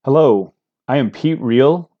Hello, I am Pete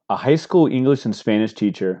Reel, a high school English and Spanish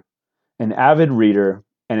teacher, an avid reader,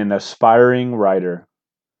 and an aspiring writer.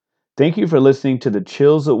 Thank you for listening to the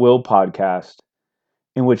Chills at Will podcast,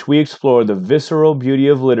 in which we explore the visceral beauty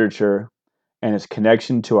of literature and its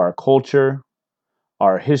connection to our culture,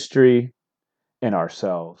 our history, and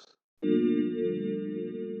ourselves.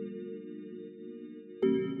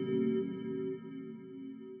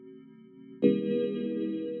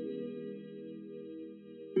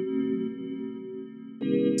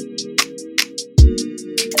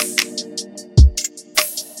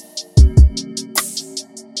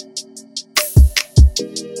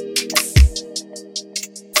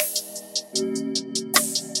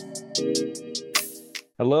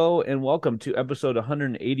 Hello and welcome to episode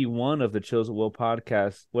 181 of the Chills at Will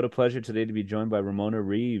podcast. What a pleasure today to be joined by Ramona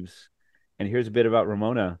Reeves. And here's a bit about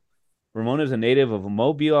Ramona. Ramona is a native of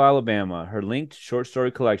Mobile, Alabama. Her linked short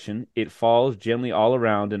story collection, It Falls Gently All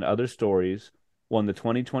Around and Other Stories, won the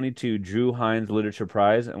 2022 Drew Hines Literature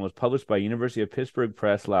Prize and was published by University of Pittsburgh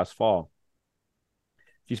Press last fall.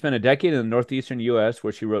 She spent a decade in the northeastern U.S.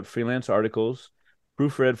 where she wrote freelance articles,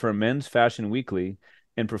 proofread for Men's Fashion Weekly,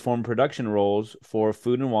 and performed production roles for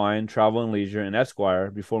Food and Wine, Travel and Leisure, and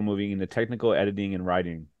Esquire before moving into technical editing and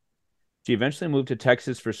writing. She eventually moved to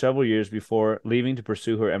Texas for several years before leaving to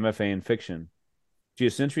pursue her MFA in fiction. She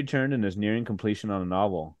has since returned and is nearing completion on a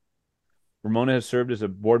novel. Ramona has served as a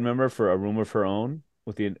board member for A Room of Her Own,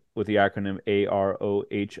 with the acronym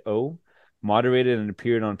AROHO, moderated and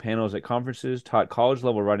appeared on panels at conferences, taught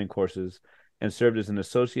college-level writing courses, and served as an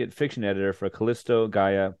associate fiction editor for Callisto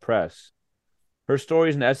Gaia Press. Her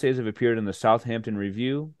stories and essays have appeared in the Southampton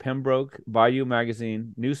Review, Pembroke, Bayou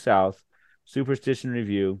Magazine, New South, Superstition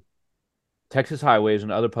Review, Texas Highways,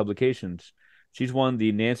 and other publications. She's won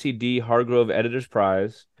the Nancy D. Hargrove Editor's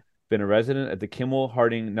Prize, been a resident at the Kimmel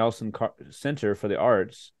Harding Nelson Center for the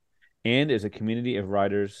Arts, and is a Community of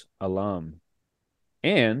Writers alum.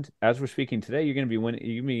 And as we're speaking today, you're going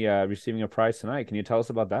to be receiving a prize tonight. Can you tell us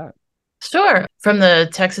about that? Sure. From the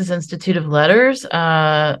Texas Institute of Letters,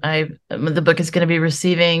 the book is going to be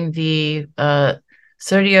receiving the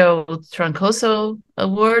Sergio Troncoso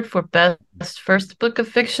Award for Best First Book of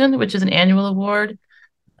Fiction, which is an annual award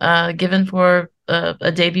given for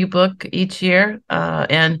a debut book each year.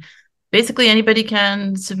 And basically, anybody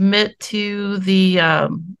can submit to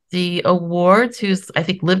the awards who's, I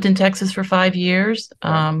think, lived in Texas for 5 years.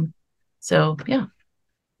 Okay. So, yeah.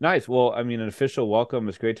 Nice. Well, I mean, an official welcome.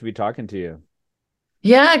 It's great to be talking to you.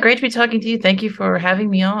 Yeah, great to be talking to you. Thank you for having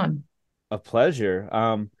me on. A pleasure.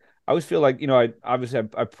 I always feel like, I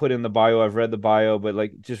put in the bio, I've read the bio, but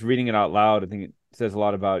like just reading it out loud, I think it says a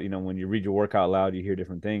lot about, when you read your work out loud, you hear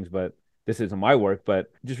different things, but this isn't my work,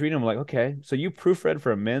 but just reading them like, okay, so you proofread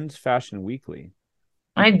for a Men's Fashion Weekly.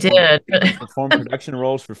 You I perform, did. you perform production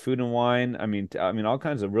roles for Food and Wine. I mean, all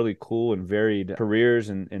kinds of really cool and varied careers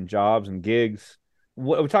and jobs and gigs.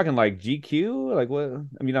 What are we talking, like GQ? Like what?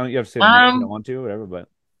 I mean, you have to say the name if you don't Um, want to, whatever, but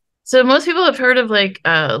so most people have heard of like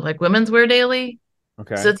Women's Wear Daily. So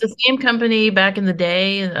okay. it's the same company back in the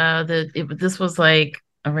day. This was like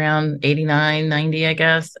around 89, 90, I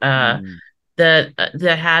guess. Mm,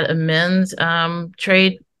 That had a men's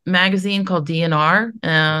trade magazine called DNR. It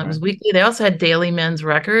okay. was weekly. They also had Daily Men's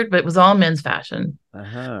Record, but it was all men's fashion.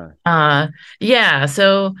 Uh-huh. Uh yeah,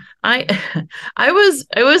 so I I was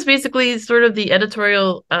basically sort of the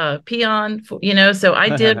editorial peon for, so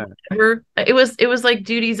I did whatever. It was like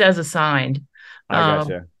duties as assigned. I Um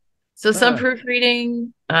gotcha. so some Huh.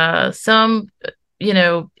 proofreading, some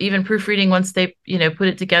even proofreading once they, put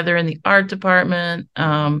it together in the art department.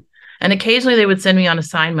 Mhm. And occasionally they would send me on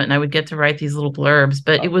assignment and I would get to write these little blurbs,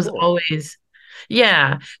 but Oh, it was cool. always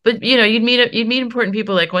yeah, but you'd meet important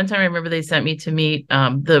people. Like one time, I remember they sent me to meet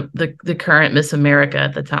the current Miss America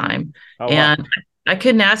at the time, Oh, wow. and I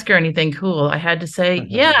couldn't ask her anything cool. I had to say,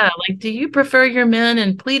 yeah, like, do you prefer your men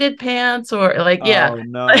in pleated pants or like, yeah, Oh,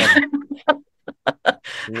 no.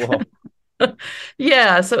 Whoa.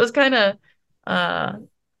 yeah. So it was kind of, uh,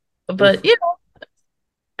 but Oof.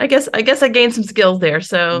 I guess I gained some skills there.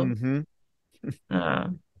 So, Hmm. uh,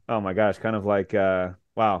 Oh my gosh, kind of like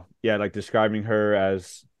wow. Yeah, like describing her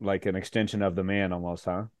as like an extension of the man almost,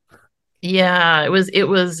 huh? yeah, it was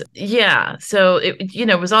yeah. So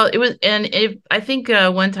it was all it was, and I think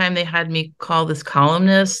one time they had me call this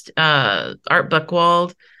columnist, Art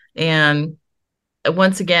Buchwald, and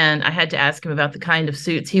once again I had to ask him about the kind of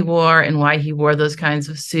suits he wore and why he wore those kinds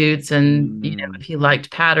of suits, and Mm. if he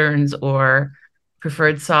liked patterns or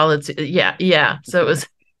preferred solids. Yeah, yeah. So it was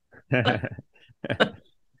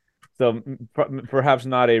So perhaps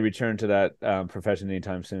not a return to that profession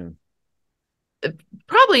anytime soon.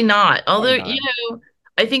 probably not. Probably Although, not.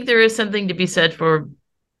 I think there is something to be said for,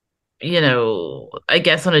 I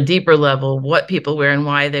guess on a deeper level, what people wear and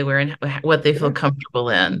why they wear and what they feel Sure. comfortable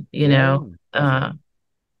in, Yeah, yeah, definitely,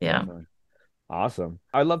 yeah. definitely. Awesome.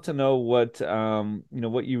 I'd love to know what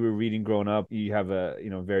what you were reading growing up. You have a,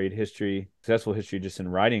 varied history, successful history just in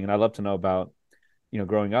writing, and I'd love to know about,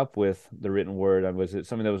 growing up with the written word. Was it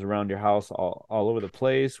something that was around your house all over the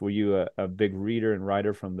place? Were you a big reader and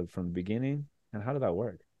writer from the beginning? And how did that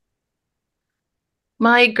work?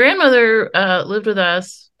 My grandmother lived with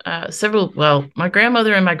us well, my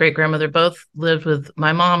grandmother and my great grandmother both lived with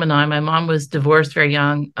my mom and I. My mom was divorced very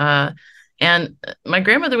young. And my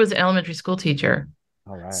grandmother was an elementary school teacher.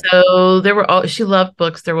 All right. So she loved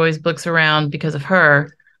books. There were always books around because of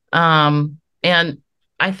her. And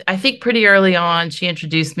I think pretty early on, she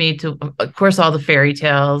introduced me to, of course, all the fairy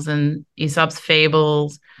tales and Aesop's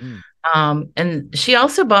fables. Mm, And she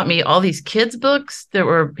also bought me all these kids' books that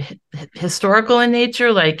were historical in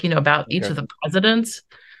nature, like, about each okay. of the presidents.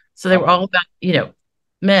 So they Oh were wow. all about,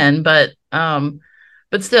 men, but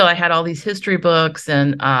still I had all these history books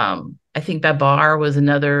and I think Babar was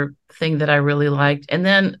another thing that I really liked. And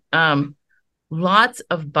then lots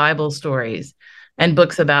of Bible stories and Mm,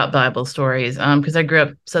 books about Bible stories because I grew up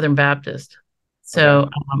Southern Baptist. okay. So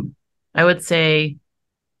I would say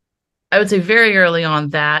I would say very early on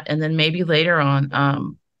that, and then maybe later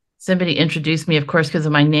on, somebody introduced me, of course, because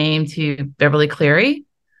of my name to Beverly Cleary,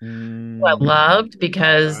 who I Mm, loved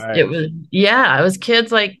all because it right. was, yeah, it was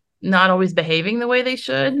kids like not always behaving the way they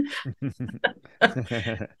should,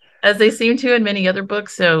 as they seem to in many other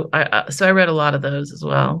books. So I read a lot of those as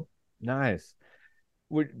well. Nice.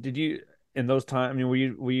 Did you in those times? I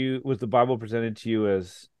mean, was the Bible presented to you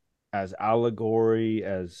as allegory,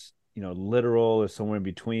 as literal, as somewhere in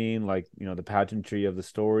between, like the pageantry of the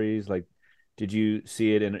stories? Like, did you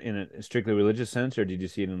see it in a strictly religious sense, or did you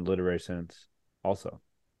see it in a literary sense also?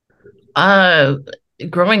 Uh,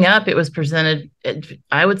 Growing up, it was presented,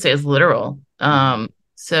 I would say, as literal. Hmm.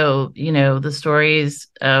 So, the stories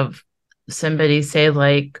of somebody, say,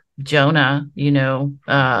 like Jonah,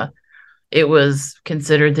 it was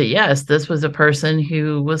considered that, yes, this was a person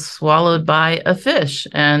who was swallowed by a fish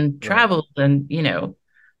and Right. traveled and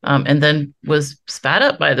then was spat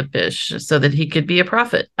up by the fish so that he could be a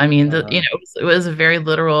prophet. I mean, Uh-huh. it was a very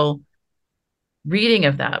literal reading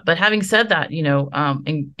of that. But having said that,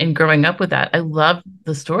 and growing up with that, I love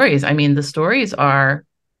the stories. I mean, the stories are,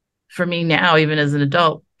 for me now, even as an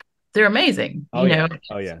adult, they're amazing. Oh yeah.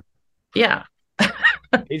 Oh yeah. Yeah,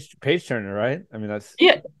 Page turner, right? I mean, that's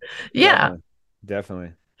yeah, yeah. definitely,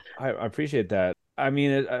 definitely. I appreciate that. I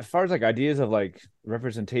mean, as far as like ideas of like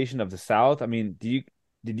representation of the South, I mean,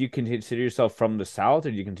 did you consider yourself from the South,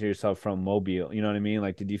 or did you consider yourself from Mobile? You know what I mean?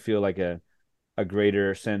 Like, did you feel like a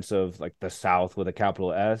greater sense of like the South with a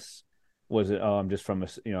capital S? Was it, oh, I'm just from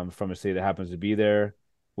I'm from a city that happens to be there?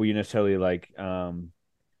 Were you necessarily like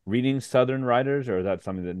reading Southern writers, or is that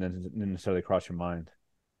something that didn't necessarily cross your mind?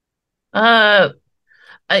 Uh,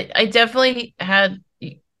 I definitely had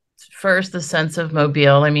first the sense of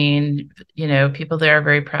Mobile. I mean, people there are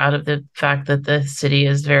very proud of the fact that the city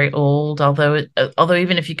is very old. Although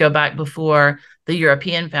even if you go back before the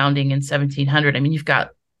European founding in 1700, I mean, you've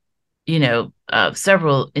got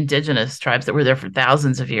several indigenous tribes that were there for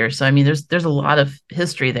thousands of years. So I mean, there's a lot of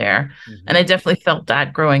history there, and Hmm. I definitely felt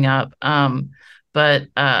that growing up. But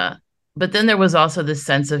but then there was also this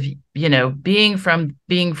sense of being from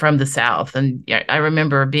the South, and yeah, I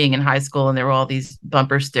remember being in high school, and there were all these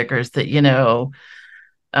bumper stickers that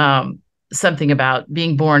um, something about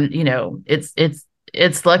being born.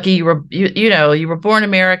 It's lucky you were born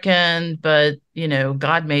American, but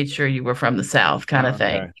God made sure you were from the South, kind of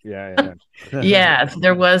thing. Okay. Yeah, yeah. Yeah, so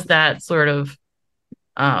there was that sort of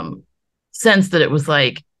um sense that it was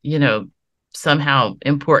like, somehow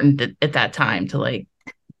important at that time to like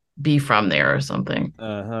be from there or something.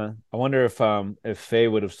 Uh-huh. I wonder if Faye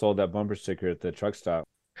would have sold that bumper sticker at the truck stop.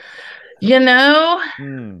 You know,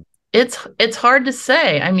 Hmm. it's hard to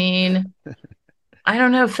say. I mean, I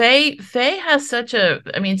don't know. Faye has such a,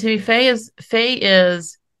 I mean, to me, Faye is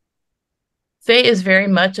very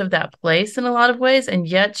much of that place in a lot of ways, and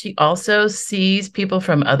yet she also sees people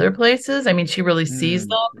from other places. I mean, she really sees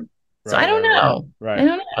Hmm. them. So Right, I don't right, right. know. I Right.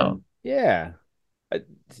 don't know. Yeah. I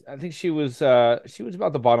I think she was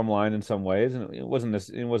about the bottom line in some ways, and it wasn't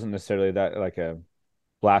necessarily that like a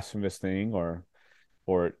blasphemous thing or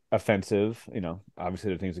offensive. Obviously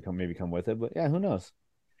there are things that maybe come with it, but yeah, who knows?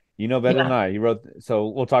 You know better than Yeah. I. You wrote, so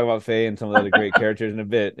we'll talk about Faye and some of the other great characters in a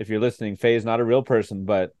bit. If you're listening, Faye is not a real person,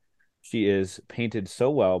 but she is painted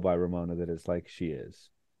so well by Ramona that it's like she is.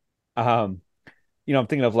 Um, I'm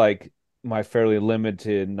thinking of like my fairly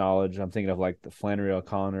limited knowledge, I'm thinking of like the Flannery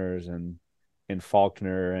O'Connors and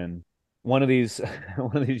Faulkner, and one of these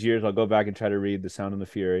one of these years I'll go back and try to read The Sound and the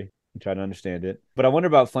Fury and try to understand it. But I wonder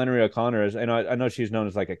about Flannery O'Connor. I know she's known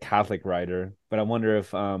as like a Catholic writer, but I wonder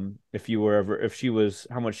if you were ever if she was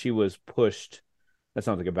how much she was pushed. That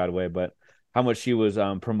sounds like a bad way, but how much she was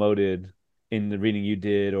promoted in the reading you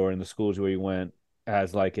did or in the schools where you went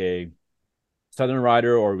as like a Southern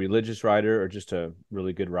writer or religious writer or just a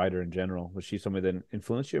really good writer in general? Was she somebody that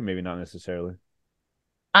influenced you, or maybe not necessarily?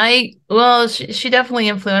 Well, she definitely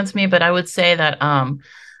influenced me, but I would say that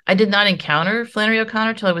I did not encounter Flannery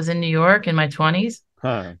O'Connor till I was in New York in my 20s.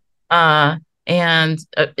 Huh. Uh, and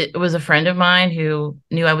it was a friend of mine who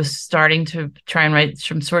knew I was starting to try and write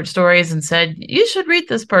some short stories and said, "You should read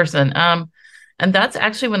this person." And that's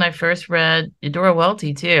actually when I first read Eudora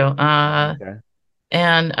Welty too. Okay.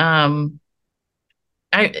 And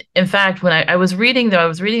in fact, when I was reading, though, I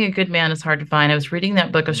was reading A Good Man Is Hard to Find. I was reading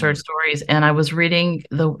that book of short Mm. stories, and I was reading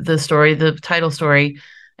the story, the title story,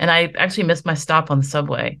 and I actually missed my stop on the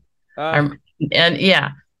subway. I, Ah. and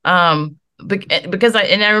yeah, because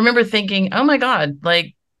I remember thinking, oh my God,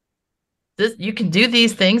 like this, you can do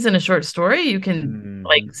these things in a short story. You can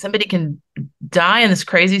like Hmm. somebody can die, and this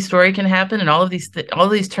crazy story can happen, and all of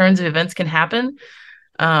these turns of events can happen.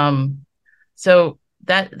 Um, so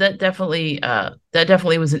that definitely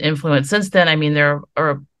was an influence. Since then, I mean, there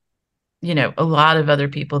are a lot of other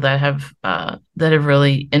people that have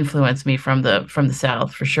really influenced me from the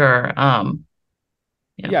South for sure.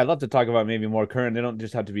 Yeah. Yeah, I'd love to talk about maybe more current. They don't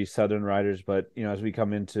just have to be Southern writers, but as we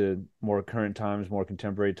come into more current times, more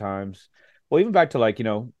contemporary times, well, even back to like,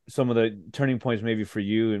 some of the turning points maybe for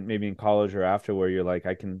you and maybe in college or after where you're like,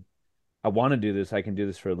 I want to do this, I can do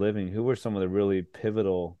this for a living. Who were some of the really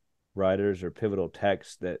pivotal writers or pivotal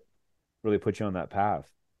texts that really put you on that path?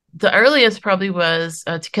 The earliest probably was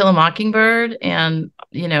To Kill a Mockingbird, and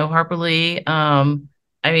Harper Lee. I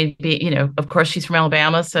mean, of course, she's from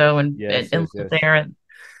Alabama, so Yes, and yes, lived yes. there,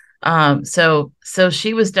 and so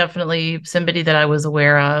she was definitely somebody that I was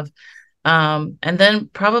aware of. And then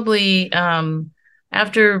probably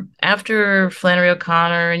after Flannery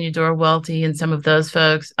O'Connor and Eudora Welty and some of those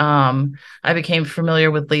folks, I became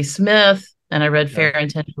familiar with Lee Smith, and I read Okay. Fair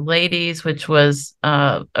Intentional Ladies, which was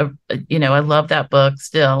I love that book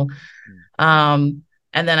still. Mm. Um,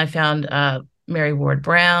 and then I found Mary Ward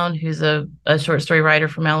Brown, who's a short story writer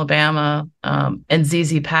from Alabama, and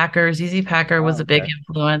ZZ Packer. ZZ Packer was Oh, a big okay.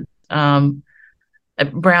 influence.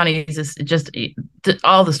 Brownies is just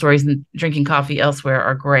all the stories and drinking coffee elsewhere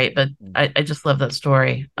are great, but Mm. I just love that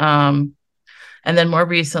story. And then more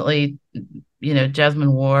recently,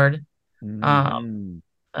 Jasmine Ward, um,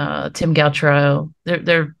 Hmm. Tim Galtro.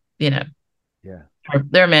 They're Yeah.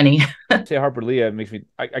 there are many. Say Harper Lee, it makes me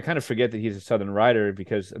I kind of forget that he's a Southern writer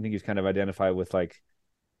because I think he's kind of identified with like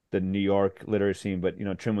the New York literary scene. But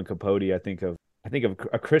Truman Capote, I think of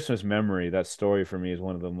A Christmas Memory. That story for me is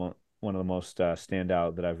one of the most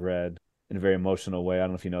standout that I've read in a very emotional way. I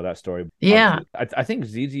don't know if you know that story. Yeah. Obviously, I think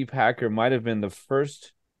ZZ Packer might have been the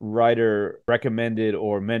first writer recommended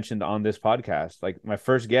or mentioned on this podcast. Like my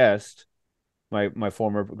first guest, my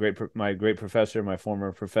great professor, my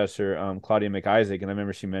former professor, Claudia McIsaac, and I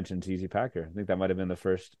remember she mentioned ZZ Packer. I think that might have been the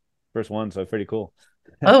first one, so pretty cool.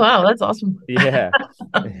 Oh wow, that's awesome. Yeah,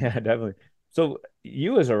 yeah, definitely. So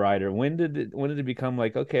you as a writer, when did it become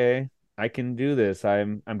like, okay, I can do this.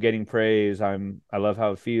 I'm getting praise. I love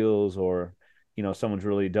how it feels, or someone's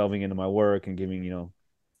really delving into my work and giving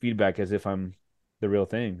feedback as if I'm the real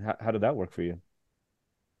thing. How did that work for you?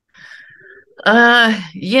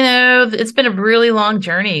 It's been a really long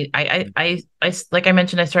journey. Like I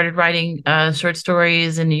mentioned, I started writing short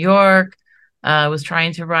stories in New York. Was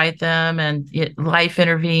trying to write them, and life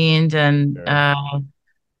intervened, Sure.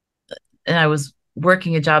 and I was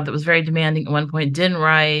working a job that was very demanding at one point. Didn't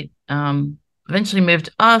write. Eventually moved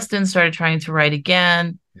to Austin. Started trying to write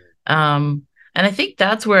again. And I think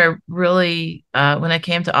that's where really, when I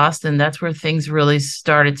came to Austin, that's where things really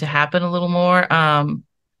started to happen a little more.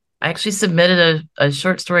 I actually submitted a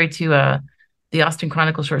short story to the Austin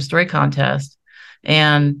Chronicle short story contest,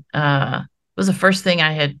 and it was the first thing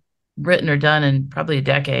I had written or done in probably a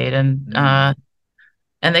decade. Mm.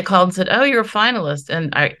 And they called and said, "Oh, you're a finalist,"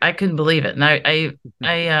 and I couldn't believe it. And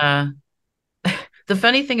the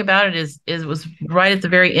funny thing about it is it was right at the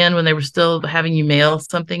very end when they were still having you mail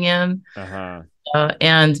something in, Uh-huh.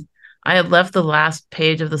 and I had left the last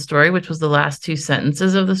page of the story, which was the last two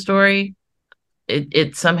sentences of the story.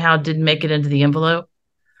 It somehow didn't make it into the envelope.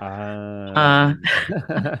 Ah.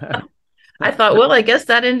 Uh, I thought, well, I guess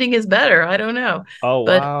that ending is better. I don't know, Oh,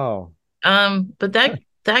 but wow. but that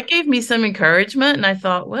that gave me some encouragement, and I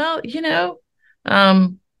thought, well,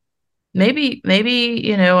 um, maybe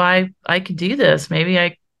I could do this. Maybe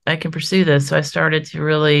I can pursue this. So I started to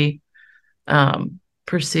really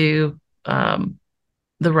pursue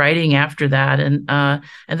the writing after that, and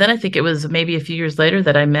then I think it was maybe a few years later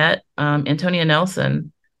that I met Antonia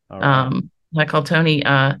Nelson. All right. I call Tony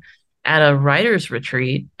at a writers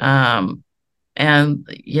retreat. And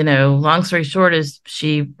long story short is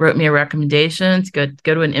she wrote me a recommendation to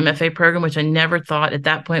go to an MFA program, which I never thought at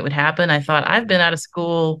that point would happen. I thought I've been out of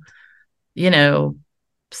school, you know,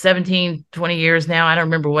 17, 20 years now. I don't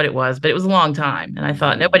remember what it was, but it was a long time. And I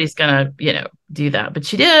thought Mm. nobody's gonna, do that. But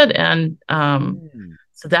she did. And Mm.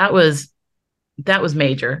 so that was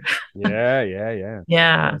major. Yeah, yeah, yeah.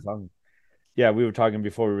 Yeah. That's awesome. Yeah, we were talking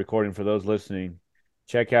before we were recording for those listening.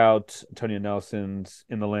 Check out Antonia Nelson's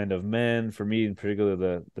In the Land of Men. For me, in particular,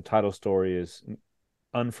 the title story is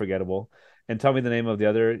unforgettable. And tell me the name of the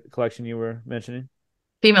other collection you were mentioning.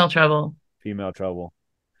 Female trouble. Female Trouble.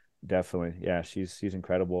 Definitely. Yeah, she's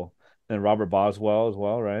incredible. Then Robert Boswell as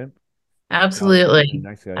well, right? And Absolutely.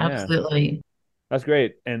 next guy, yeah. Absolutely. That's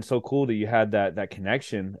great. And so cool that you had that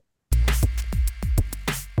connection.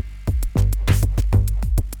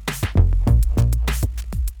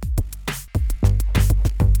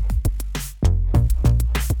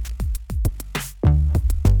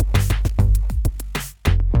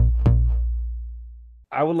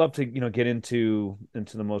 I would love to, get into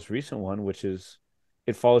the most recent one, which is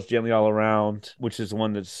It Falls Gently All Around, which is the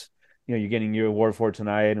one that's, you're getting your award for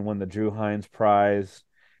tonight and won the Drew Hines Prize.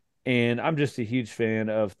 And I'm just a huge fan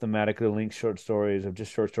of thematically linked short stories, of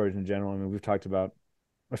just short stories in general. I mean, we've talked about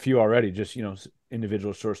a few already, just,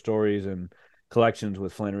 individual short stories and collections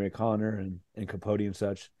with Flannery O'Connor and Capote and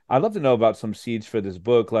such. I'd love to know about some seeds for this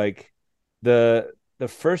book. Like the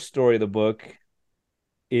first story of the book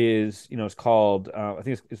is, it's called, I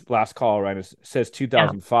think it's Last Call, right? It says Yeah.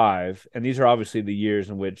 2005. And these are obviously the years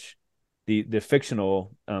in which the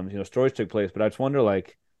fictional, stories took place. But I just wonder,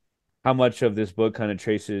 like, how much of this book kind of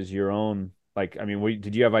traces your own, like, I mean,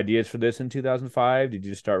 did you have ideas for this in 2005? Did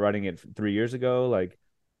you just start writing it 3 years ago? Like,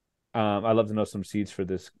 I'd love to know some seeds for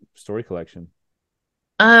this story collection.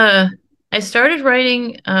 Uh, I started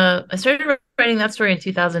writing that story in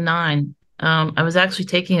 2009. I was actually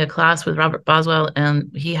taking a class with Robert Boswell, and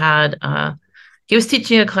he was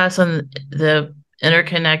teaching a class on the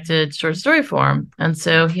interconnected short story form. And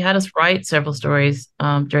so he had us write several stories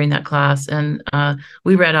during that class. And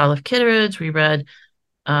we read Olive Kitteridge, we read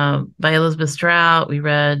by Elizabeth Strout, we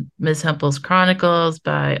read Miss Hempel's Chronicles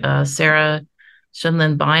by Sarah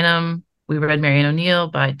Shinlin Bynum. We read Marion O'Neill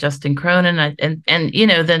by Justin Cronin. And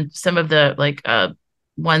then some of the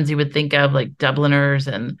ones you would think of, like Dubliners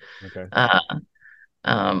and Okay. uh,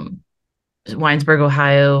 um, Winesburg,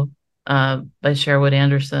 Ohio, by Sherwood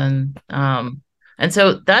Anderson. And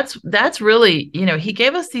so that's really, he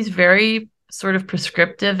gave us these very sort of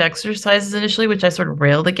prescriptive exercises initially, which I sort of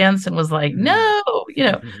railed against and was like, Mm.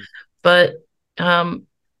 no. But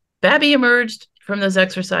Babby emerged from those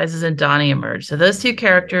exercises and Donnie emerged. So those two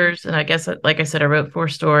characters, and I guess, like I said, I wrote 4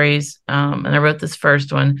 stories, and I wrote this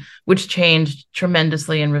first one, which changed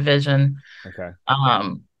tremendously in revision. Okay.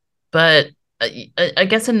 Um, but I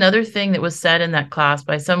guess another thing that was said in that class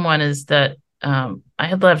by someone is that I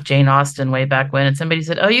had loved Jane Austen way back when, and somebody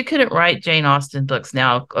said, "Oh, you couldn't write Jane Austen books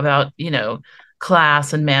now about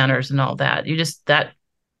class and manners and all that. You just that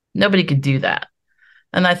nobody could do that."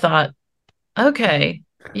 And I thought, okay,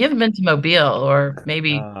 you haven't been to Mobile or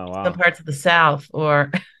maybe Oh, some wow. parts of the South,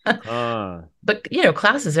 or Uh, but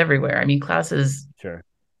class is everywhere. I mean, class is sure.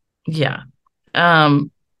 yeah.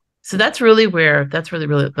 Um, so that's really where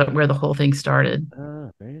the whole thing started.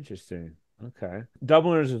 Very interesting. Okay.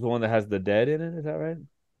 Dubliners is the one that has the dead in it. Is that right?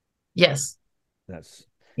 Yes. That's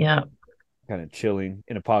Yeah. kind of chilling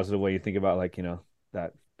in a positive way. You think about, like,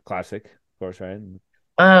 that classic, of course, right?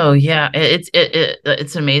 Oh yeah.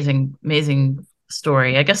 It's an amazing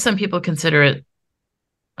story. I guess some people consider it.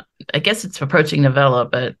 I guess it's approaching novella,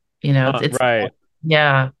 but it's Right.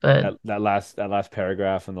 yeah. But That last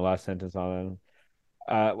paragraph and the last sentence on it.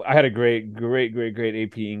 I had a great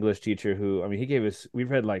AP English teacher who, I mean, he gave us. We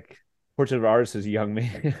read like Portrait of Artists as a Young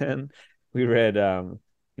Man. We read,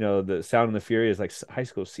 The Sound and the Fury as like high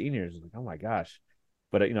school seniors. Like, oh my gosh!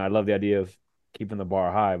 But I love the idea of keeping the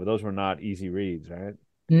bar high. But those were not easy reads, right?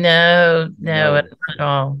 no, no, not No, at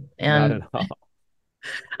all. not at And all.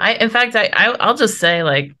 in fact, I'll just say,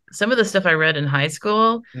 like, some of the stuff I read in high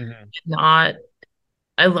school Hmm. did not.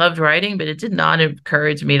 I loved writing, but it did not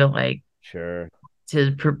encourage me to like Sure.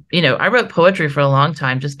 I wrote poetry for a long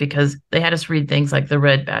time just because they had us read things like The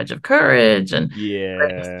Red Badge of Courage and Great Yeah.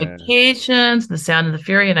 Expectations, The Sound of the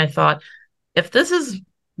Fury. And I thought, if this is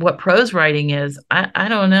what prose writing is, I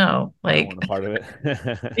don't know. I don't Like, want a part of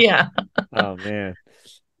it. yeah, Oh man.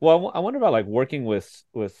 Well, I wonder about like working with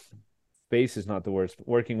space is not the worst, but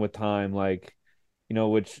working with time, like,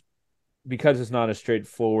 which because it's not a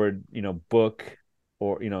straightforward, book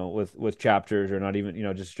or, with chapters or not even,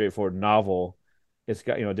 just straightforward novel. It's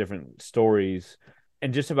got, different stories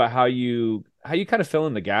and just about how you kind of fill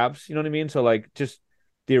in the gaps, you know what I mean? So like just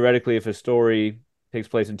theoretically, if a story takes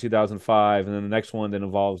place in 2005 and then the next one that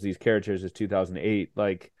involves these characters is 2008,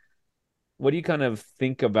 like what do you kind of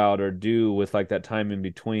think about or do with like that time in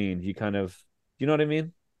between? You kind of, you know what I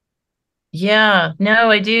mean? yeah, no,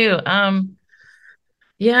 I do.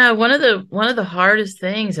 Yeah, one of the hardest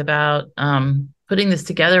things about putting this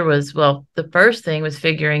together was, well, the first thing was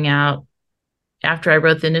figuring out after I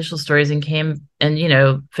wrote the initial stories and came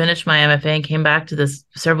and finished my MFA and came back to this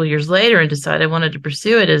several years later and decided I wanted to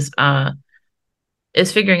pursue it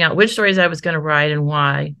is figuring out which stories I was going to write and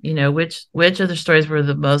why, which of the stories were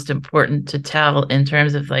the most important to tell in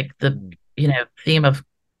terms of like the Mm. theme of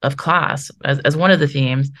class as one of the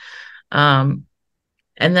themes. Um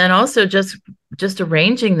and then also just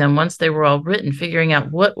arranging them once they were all written, figuring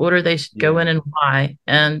out what order they should go Yeah. in and why.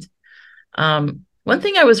 And one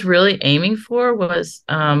thing I was really aiming for was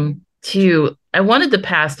to I wanted the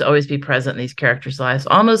past to always be present in these characters' lives,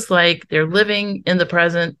 almost like they're living in the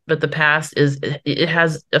present, but the past it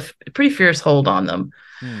has a pretty fierce hold on them.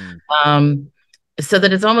 Hmm. Um, so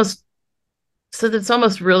that it's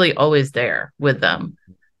almost really always there with them.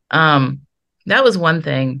 Um, that was one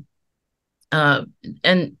thing. Uh,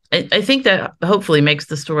 and I think that hopefully makes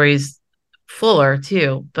the stories fuller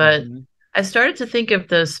too. But Hmm. I started to think of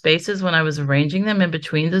those spaces when I was arranging them in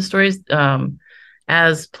between the stories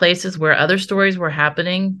as places where other stories were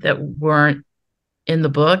happening that weren't in the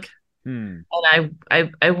book. Hmm. And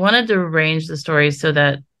I wanted to arrange the stories so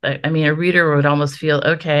that I mean a reader would almost feel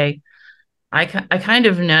okay. I kind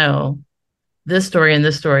of know this story and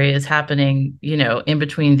this story is happening, in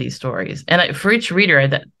between these stories. And for each reader,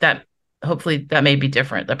 that hopefully that may be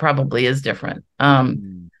different. That probably is different.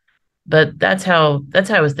 Hmm. But that's how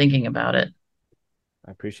I was thinking about it.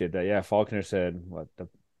 I appreciate that. Yeah, Faulkner said, "What the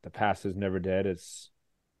past is never dead.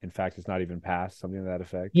 In fact, it's not even past." Something to that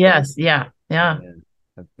effect. Yes, yeah, yeah.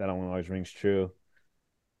 And that one always rings true.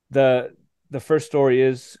 The the first story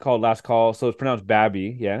is called Last Call, so it's pronounced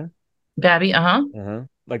Babby. Yeah. Babby, uh-huh. Uh-huh.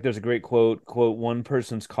 Like there's a great quote, one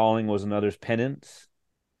person's calling was another's penance.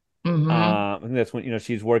 Mm-hmm. I think that's when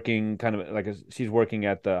she's working kind of like she's working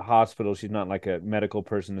at the hospital. She's not like a medical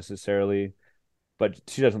person necessarily, but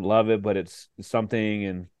she doesn't love it, but it's something.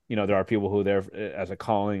 And there are people who are there as a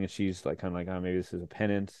calling, and she's like kind of like, oh, maybe this is a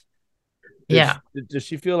penance. Does Yeah. does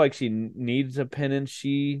she feel like she needs a penance?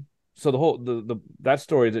 So the whole that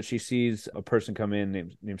story is that she sees a person come in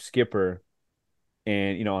named Skipper,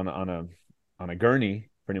 and on a gurney,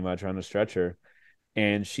 pretty much, or on a stretcher,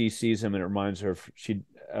 and she sees him, and it reminds her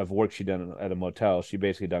of work she'd done at a motel. She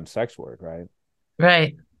basically done sex work, right?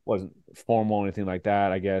 Right. Wasn't formal or anything like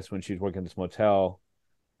that, I guess, when she's working at this motel.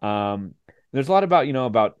 Um, there's a lot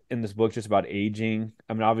about in this book just about aging.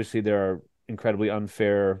 I mean, obviously there are incredibly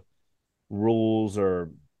unfair rules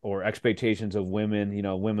or expectations of women.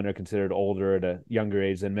 Women are considered older at a younger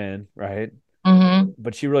age than men, right? Mm-hmm.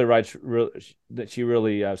 But she really writes that she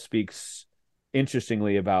really speaks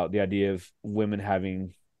interestingly about the idea of women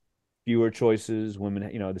having fewer choices. Women,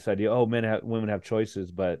 this idea, oh, women have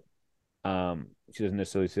choices, but she doesn't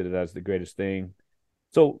necessarily see it as the greatest thing.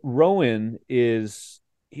 So Rowan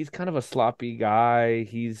he's kind of a sloppy guy.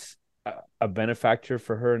 He's a benefactor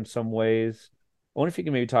for her in some ways. I wonder if you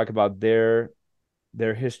can maybe talk about their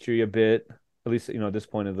history a bit, at least at this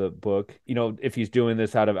point of the book. If he's doing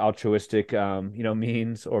this out of altruistic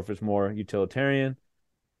means, or if it's more utilitarian.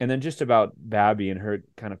 And then just about Babby and her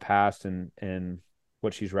kind of past and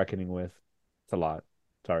what she's reckoning with. It's a lot.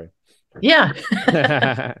 Sorry. Yeah.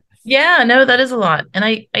 Yeah, no, that is a lot. And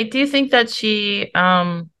I do think that she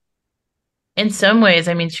in some ways,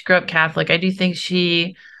 I mean, she grew up Catholic. I do think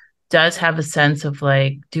she does have a sense of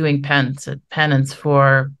like doing penance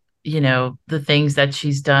for the things that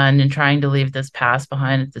she's done and trying to leave this past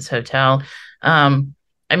behind at this hotel. um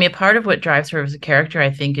I mean, part of what drives her as a character, I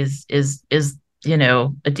think, is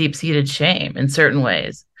a deep-seated shame in certain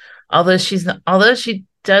ways, although she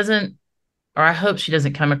doesn't, or I hope she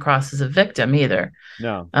doesn't come across as a victim either.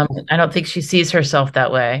 No. I don't think she sees herself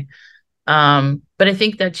that way. But I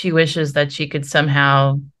think that she wishes that she could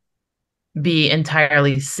somehow be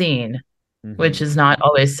entirely seen, which Hmm. is not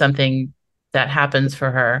always something. that happens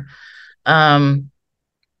for her. Um,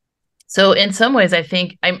 so in some ways, I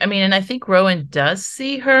mean, and I think Rowan does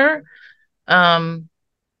see her um,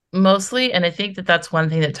 mostly, and I think that that's one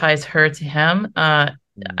thing that ties her to him. Mm,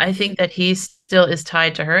 I think that he still is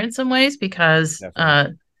tied to her in some ways because,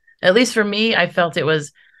 definitely. at least for me, I felt it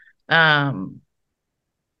was um,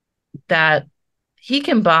 that he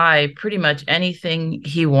can buy pretty much anything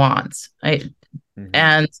he wants. Hmm.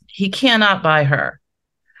 And he cannot buy her.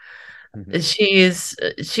 Hmm. She's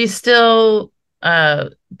still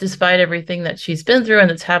despite everything that she's been through and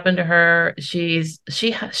that's happened to her, she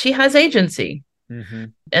has agency. Hmm.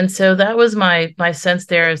 And so that was my sense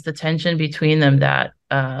there is the tension between them that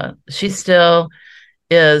she still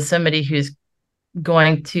is somebody who's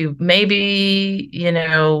going to maybe,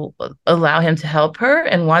 allow him to help her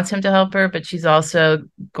and wants him to help her, but she's also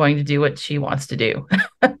going to do what she wants to do.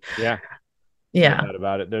 Yeah, no Yeah. doubt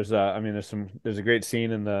about it. I mean, there's a great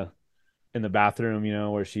scene in the bathroom,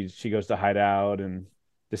 where she goes to hide out, and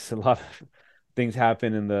just a lot of things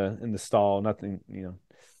happen in the stall. Nothing,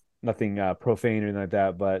 nothing profane or anything like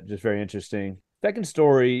that, but just very interesting. Second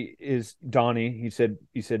story is Donnie. You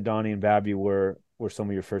said Donnie and Babby were some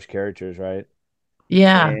of your first characters, right?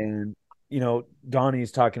 Yeah. And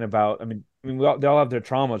Donnie's talking about. I mean, they all have their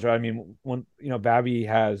traumas, right? I mean, when Babby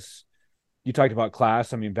has. You talked about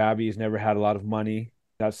class. I mean, Babby's never had a lot of money.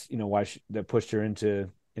 That's why that pushed her into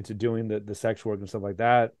doing the sex work and stuff like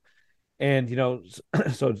that. And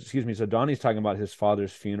so excuse me. So Donnie's talking about his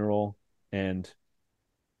father's funeral and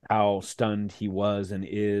how stunned he was and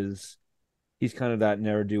is. He's kind of that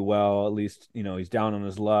ne'er do well. At least he's down on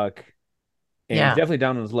his luck, and he's Yeah. definitely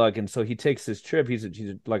down on his luck. And so he takes this trip. He's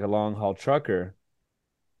like a long haul trucker,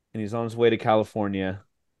 and he's on his way to California,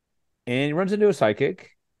 and he runs into a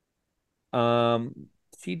psychic. Um,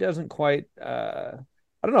 she doesn't quite. I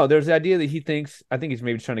don't know. There's the idea that I think he's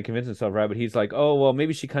maybe trying to convince himself, right? But he's like, oh well,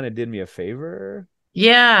 maybe she kind of did me a favor.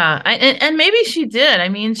 Yeah, and maybe she did. I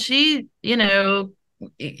mean, she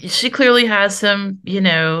clearly has some,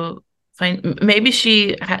 maybe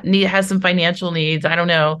has some financial needs. I don't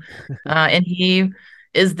know. And he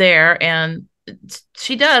is there, and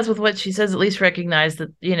she does with what she says, at least recognize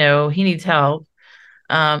that, he needs help.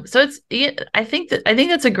 So I think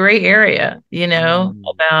that's a gray area, Mm.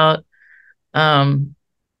 about, um,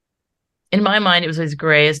 in my mind, it was always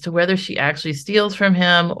gray as to whether she actually steals from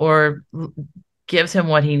him or gives him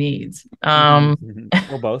what he needs. Mhm,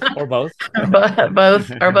 mhm. Or both, or both.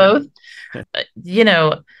 Both are both. You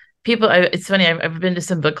know, it's funny. I've been to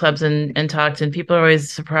some book clubs and talked, and people are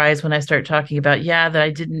always surprised when I start talking about, yeah, that I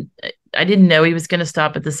didn't know he was going to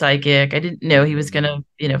stop at the psychic. I didn't know he was going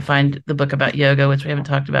Mhm, to, find the book about yoga, which we haven't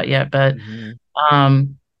talked about yet. But mhm.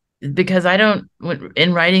 um, because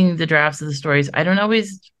in writing the drafts of the stories, I don't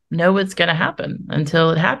always know what's going to happen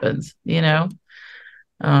until it happens.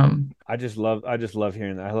 Um, I just love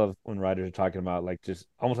hearing that. I love when writers are talking about like just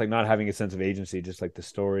almost like not having a sense of agency, just like the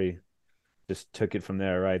story just took it from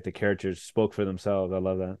there, right? The characters spoke for themselves. I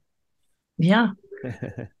love yeah,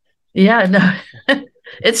 that. yeah, no,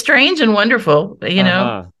 it's strange and wonderful.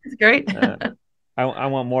 Uh-huh. It's great. Uh, I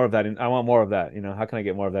want more of that. I want more of that. How can I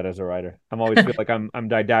get more of that as a writer? I'm always feel like I'm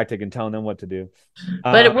didactic and telling them what to do.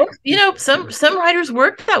 But Uh, it works. Some writers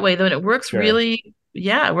work that way, though, and it works sure, really.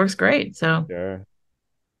 Yeah, it works great. So sure.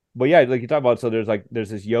 But yeah, like you talk about, so there's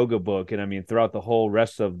this yoga book, and I mean throughout the whole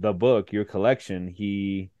rest of the book, your collection,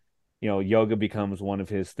 yoga becomes one of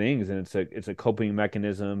his things, and it's a coping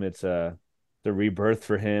mechanism. It's a rebirth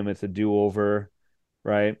for him. It's a do over,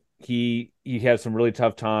 right? He has some really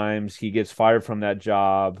tough times. He gets fired from that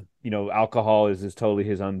job. Alcohol is totally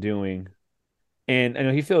his undoing, and I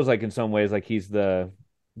know he feels like in some ways like he's the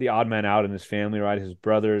odd man out in his family, right? His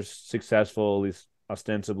brother's successful, at least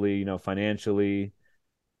ostensibly, financially.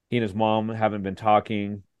 He and his mom haven't been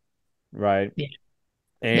talking, right? yeah,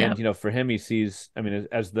 yeah, And for him, he sees. I mean,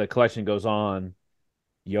 as the collection goes on,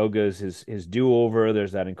 yoga is his do over.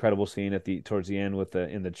 There's that incredible scene towards the end with the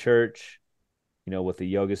in the church, with the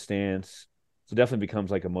yoga stance. So definitely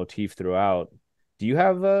becomes like a motif throughout. Do you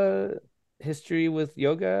have a history with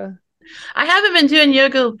yoga? I haven't been doing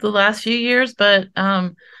yoga the last few years, but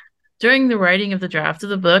during the writing of the draft of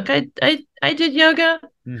the book, I did yoga.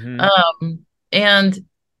 Mm-hmm. And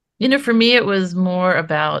for me, it was more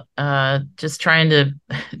about just trying to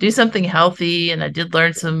do something healthy, and I did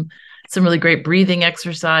learn Sure. some really great breathing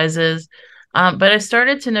exercises. But I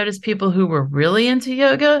started to notice people who were really into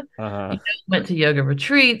yoga, Uh-huh. went to yoga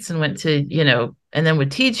retreats and went to, and then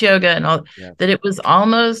would teach yoga and all Yeah. that. It was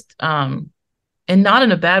almost, and not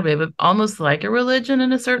in a bad way, but almost like a religion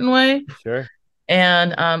in a certain way. Sure.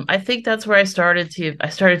 And I think that's where I started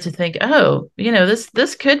to think, oh,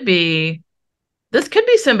 this could be. this could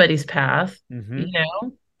be somebody's path, you Mm-hmm.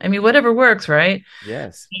 know? I mean, whatever works, right?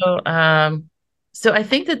 Yes. So I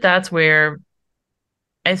think that that's where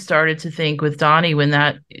I started to think with Donnie when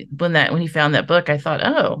he found that book, I thought,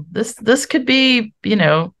 oh, this could be,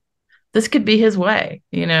 this could be his way,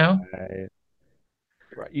 you know? Right.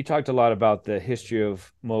 Right. You talked a lot about the history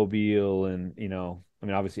of Mobile and, I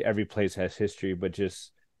mean, obviously every place has history, but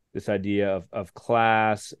just this idea of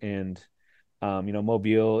class and,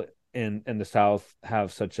 Mobile and the South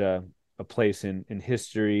have such a place in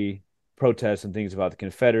history, protests and things about the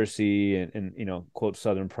Confederacy and, quote,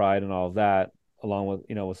 Southern pride and all of that, along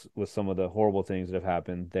with, with some of the horrible things that have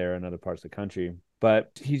happened there in other parts of the country.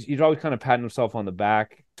 But he's always kind of patting himself on the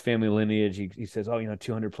back. Family lineage, he says, oh,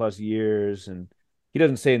 200 plus years. And he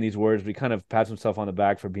doesn't say in these words, but he kind of pats himself on the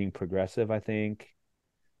back for being progressive, I think.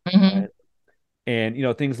 Hmm. Right.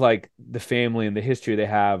 And things like the family and the history they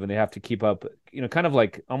have, and they have to keep up, kind of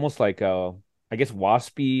like almost like I guess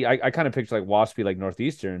waspy. I kind of picture like waspy, like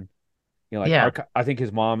Northeastern. Like Yeah. I think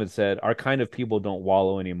his mom had said, our kind of people don't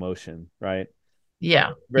wallow in emotion, right?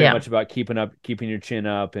 Yeah. Very Yeah. much about keeping your chin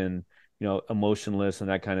up, and emotionless and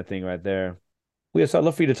that kind of thing right there. Well, yes, I'd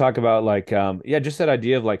love for you to talk about like yeah, just that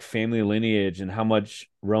idea of like family lineage and how much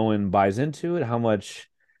Rowan buys into it, how much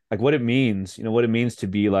like what it means, what it means to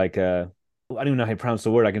be like I don't even know how to pronounce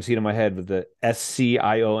the word. I can see it in my head with the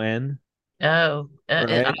Scion, Oh,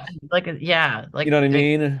 right? yeah, You know what I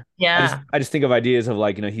mean? I just yeah. I just think of ideas of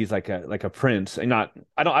like, he's like a prince. And not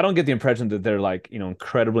I don't get the impression that they're like,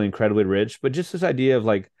 incredibly rich, but just this idea of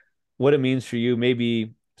like what it means for you,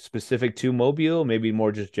 maybe specific to Mobile, maybe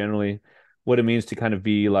more just generally what it means to kind of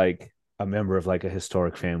be like a member of like a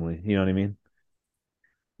historic family. You know what I mean?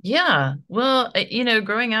 Yeah. Well,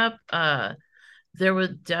 growing up, there were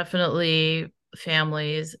definitely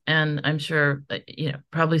families, and I'm sure,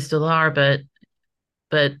 probably still are,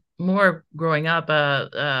 but more growing up,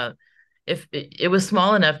 if it was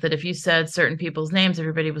small enough that if you said certain people's names,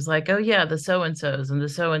 everybody was like, "Oh yeah, the so and so's and the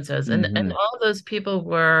so and so's," and Mm-hmm. all those people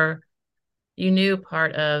were, you knew,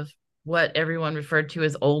 part of what everyone referred to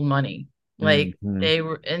as old money. Like Mm-hmm. they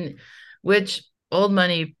were in which old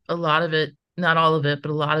money, a lot of it, not all of it,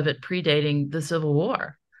 but a lot of it predating the Civil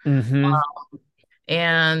War. Mm-hmm.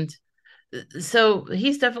 And so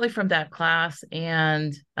he's definitely from that class.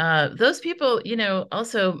 And those people,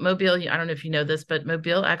 also Mobile, I don't know if you know this, but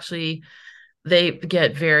Mobile actually, they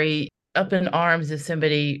get very up in arms if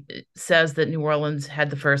somebody says that New Orleans had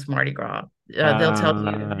the first Mardi Gras. They'll tell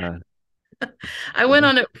you. Ah. I went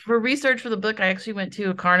on it for research for the book. I actually went to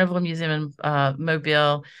a carnival museum in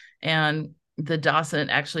Mobile, and the docent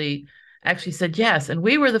actually said yes, and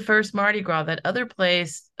we were the first Mardi Gras. That other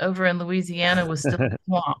place over in Louisiana was still a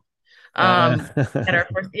swamp. At our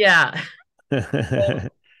first, yeah.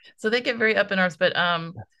 So they get very up in arms, but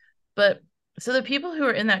so the people who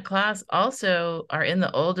are in that class also are in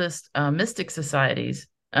the oldest mystic societies.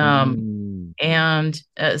 Mm. And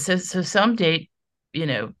so some date,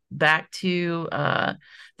 back to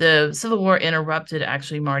the Civil War interrupted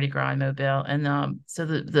actually Mardi Gras in Mobile, and so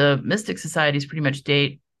the mystic societies pretty much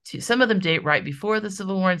date to, some of them date right before the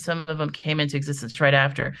Civil War, and some of them came into existence right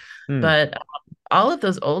after. Mm. But all of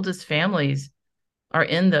those oldest families are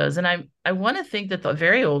in those, and I want to think that the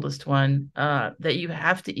very oldest one, that you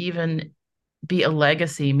have to even be a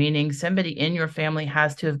legacy, meaning somebody in your family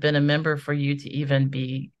has to have been a member for you to even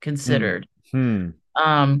be Mm. considered. Hmm.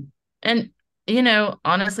 And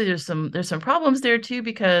honestly, there's some problems there too,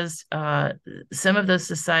 because some of those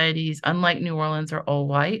societies, unlike New Orleans, are all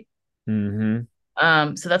white.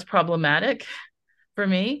 Mm-hmm. So that's problematic for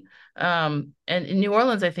me. And in New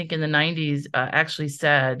Orleans, I think in the 90s, actually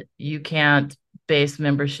said you can't base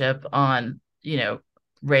membership on,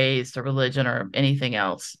 race or religion or anything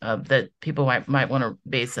else that people might want to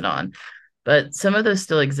base it on. But some of those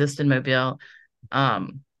still exist in Mobile.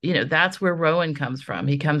 That's where Rowan comes from.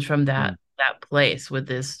 He comes from Mm. that place with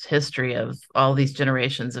this history of all these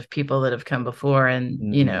generations of people that have come before, and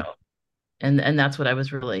Mm-hmm. and that's what I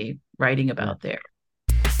was really writing Yeah. about there.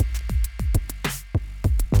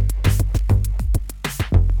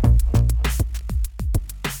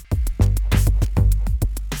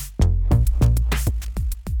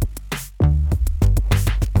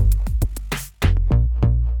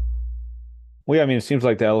 Well, yeah, I mean, it seems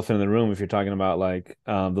like the elephant in the room if you're talking about like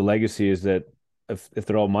the legacy is that if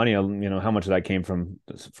they're all money, how much of that came from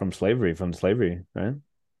slavery, right?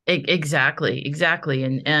 Exactly,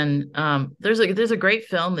 and there's a great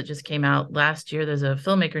film that just came out last year. There's a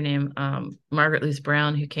filmmaker named Margaret Luce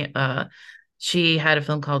Brown who came. She had a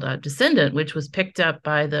film called Descendant, which was picked up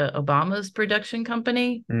by the Obama's production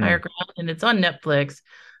company, Higher Mm. Ground, and it's on Netflix.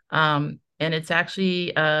 And it's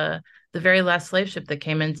actually the very last slave ship that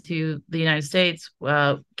came into the United States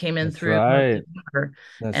came in That's through right. the river.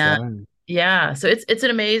 That's And right. yeah, so it's an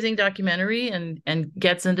amazing documentary and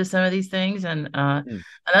gets into some of these things Hmm. and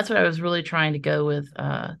that's what I was really trying to go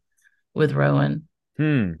with Rowan.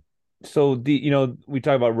 Hmm. So we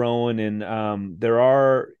talk about Rowan and there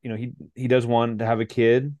are, he does want to have a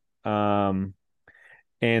kid. Um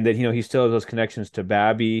and that he still has those connections to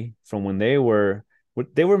Babby from when they were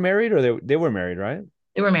married or they were married, right?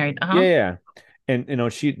 They were married. Yeah, Uh-huh. yeah. And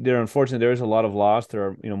they're unfortunately there is a lot of loss. There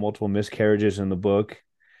are, multiple miscarriages in the book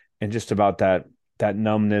and just about that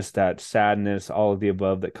numbness, that sadness, all of the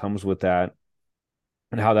above that comes with that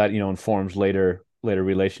and how that, informs later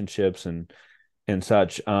relationships and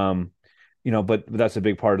such. But that's a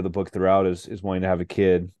big part of the book throughout is wanting to have a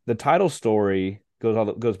kid. The title story goes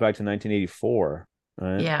back to 1984,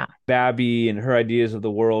 right? Yeah. Babby and her ideas of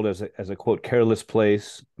the world as a quote careless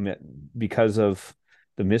place because of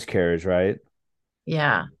the miscarriage, right?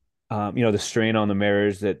 Yeah. The strain on the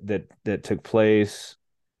marriage that took place,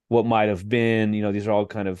 what might have been, these are all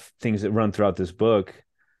kind of things that run throughout this book.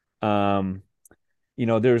 Um,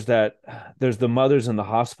 there's the mothers in the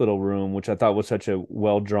hospital room, which I thought was such a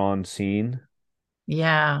well drawn scene.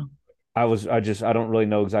 Yeah. I don't really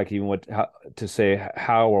know exactly even how to say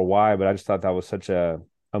how or why, but I just thought that was such a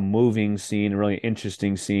moving scene, a really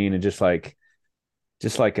interesting scene, and just like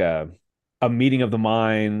a meeting of the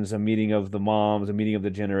minds, a meeting of the moms, a meeting of the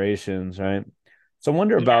generations, right? So I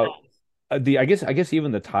wonder Yeah. about the I guess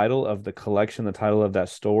even the title of the collection, the title of that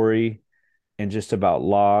story, and just about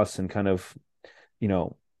loss and kind of you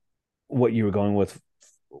know what you were going with,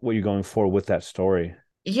 what you're going for with that story.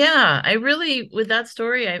 Yeah, I really with that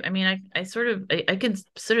story, I mean, I sort of I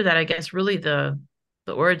consider that I guess really the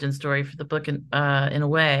origin story for the book in a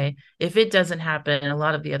way. If it doesn't happen, a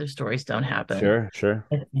lot of the other stories don't happen. Sure, sure.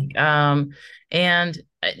 I think. And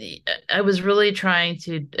I was really trying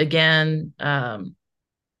to again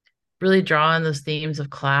really draw on those themes of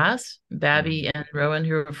class, Mhm. Babby and Rowan,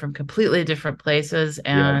 who are from completely different places,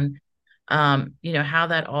 Yeah. and how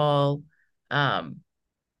um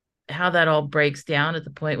how that all breaks down at the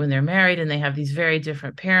point when they're married and they have these very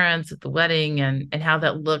different parents at the wedding and how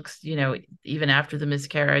that looks, even after the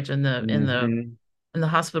miscarriage and the Hmm. in the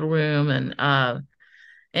hospital room and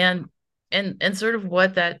and sort of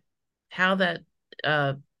what that how that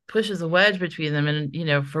uh pushes a wedge between them and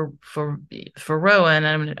for Rowan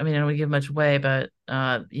I mean I don't want to give much away but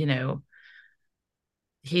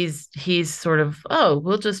he's sort of, oh,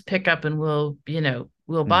 we'll just pick up and we'll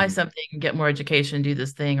buy Hmm. something and get more education, do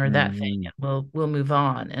this thing or that thing, Hmm. and we'll move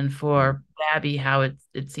on. And for Babby, how it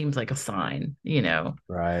seems like a sign.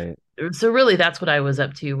 Right. So really that's what I was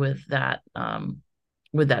up to with that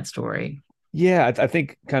story. Yeah, I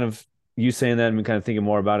think kind of you saying that and me kind of thinking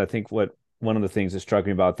more about it, I think what one of the things that struck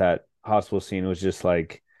me about that hospital scene was just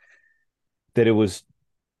like that it was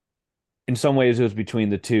in some ways it was between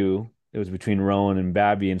the two. It was between Rowan and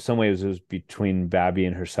Babby. In some ways it was between Babby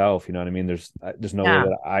and herself. You know what I mean? There's no way Yeah.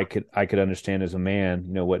 that I could understand as a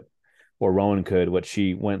man, what Rowan could, what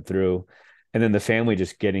she went through. And then the family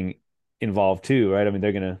just getting involved too, right? I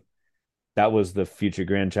mean, that was the future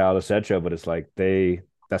grandchild, etc. But it's like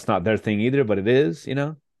that's not their thing either, but it is.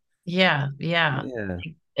 Yeah, yeah, Yeah.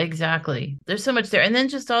 exactly. There's so much there. And then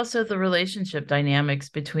just also the relationship dynamics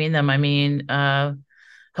between them. I mean,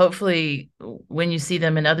 hopefully when you see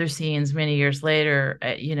them in other scenes many years later,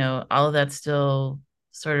 all of that's still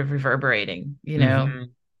sort of reverberating. Hmm.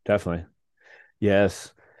 Definitely.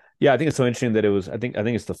 Yes. Yeah, I think it's so interesting that it was I think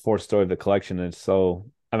it's the fourth story of the collection and it's so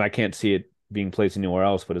I mean I can't see it being placed anywhere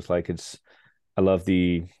else, but it's like I love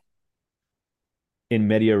the in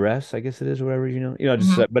media res, I guess it is, or whatever,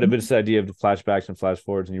 just Mhm. but it's the idea of the flashbacks and flash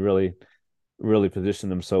forwards and you really position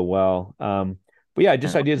them so well. But yeah,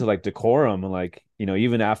 just Yeah. ideas of like decorum and like,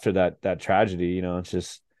 even after that tragedy, it's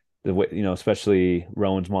just the way, especially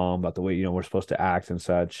Rowan's mom about the way, we're supposed to act and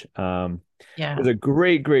such. Yeah. There's a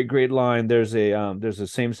great, great, great line. There's a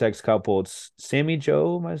same-sex couple. It's Sammy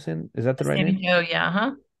Joe, am I saying? Is that the right Sammy name? Joe, yeah,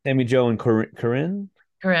 uh-huh. Sammy Joe and Corinne.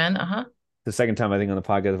 Corinne, uh-huh. The second time I think on the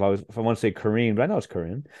podcast, if I want to say Corinne, but I know it's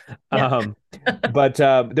Corinne. Yeah. Um, but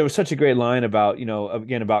there was such a great line about,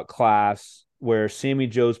 again about class, where Sammy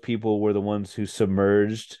Joe's people were the ones who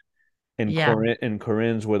submerged, and Yeah.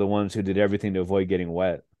 Corinne's were the ones who did everything to avoid getting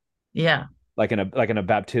wet, Yeah. like in a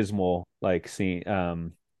baptismal like scene,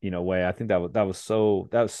 way. I think that was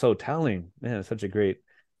so telling, man. It's such a great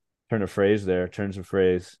turns of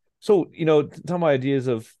phrase. So, talking about ideas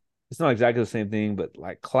of it's not exactly the same thing, but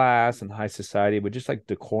like class and high society, but just like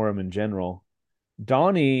decorum in general.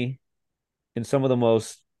 Donnie in some of the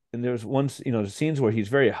most and there's scenes where he's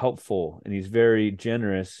very helpful and he's very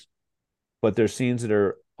generous. but there's scenes that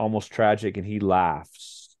are almost tragic, and he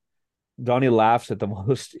laughs. Donnie laughs at the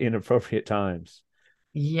most inappropriate times.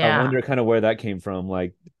 I Yeah. wonder kind of where that came from.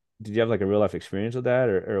 Like, did you have like a real life experience with that,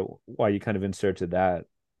 or why you kind of inserted that?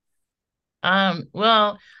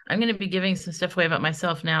 Well, I'm going to be giving some stuff away about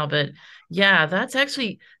myself now, but yeah, that's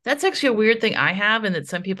actually a weird thing I have and that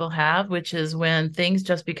some people have, which is when things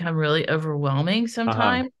just become really overwhelming Uh-huh.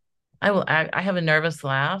 sometimes. I have a nervous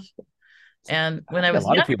laugh. And I when I think a was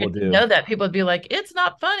lot of younger, I people didn't do. know that people would be like, "It's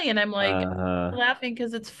not funny," and I'm like, Uh-huh. laughing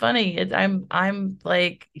because it's funny. I'm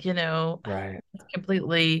like, Right.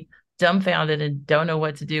 completely dumbfounded and don't know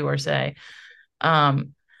what to do or say.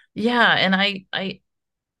 Um, yeah, and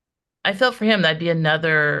I felt for him that'd be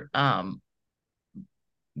another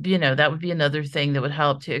that would be another thing that would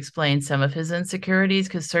help to explain some of his insecurities,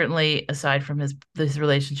 because certainly aside from his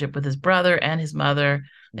relationship with his brother and his mother,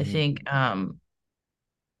 I Hmm. think that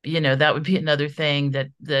would be another thing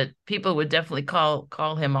that people would definitely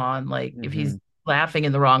call him on, like if Hmm. he's laughing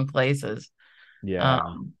in the wrong places. Yeah.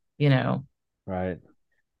 Um, you know. Right.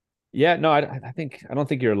 Yeah. No, I think I don't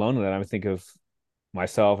think you're alone in that. I think of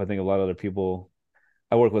myself. I think of a lot of other people.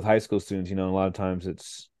 I work with high school students, and a lot of times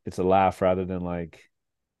it's a laugh rather than like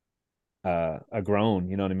a groan,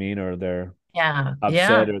 you know what I mean? Or they're Yeah,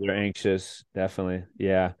 yeah, upset or they're anxious. Definitely.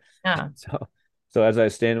 Yeah. yeah, So so as I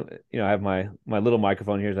stand, I have my little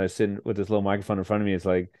microphone here as I sit with this little microphone in front of me. It's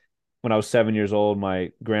like when I was 7 years old,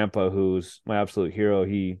 my grandpa, who's my absolute hero,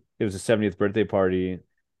 it was his 70th birthday party,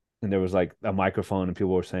 and there was like a microphone, and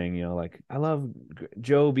people were saying, like, I love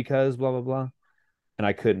Joe because blah blah blah. And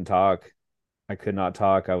I couldn't talk. I could not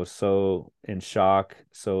talk. I was so in shock,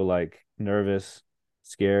 so like nervous,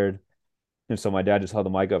 scared. And so my dad just held the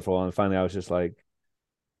mic up for a while, and finally I was just like,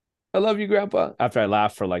 I love you, Grandpa. After I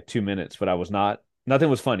laughed for like 2 minutes, but nothing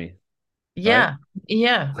was funny, right? yeah,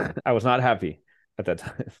 yeah, I was not happy at that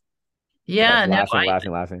time, but I was yeah. No, laughing,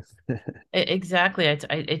 laughing, laughing. exactly. I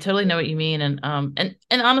totally know what you mean, and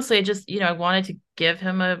honestly, I just I wanted to give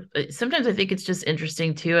him sometimes I think it's just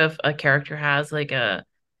interesting too if a character has like uh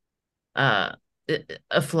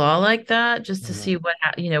a flaw like that, just to Uh-huh. see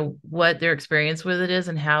what their experience with it is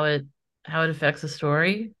and how it affects the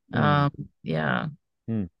story. Mm, Yeah.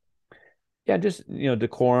 mm. Yeah, just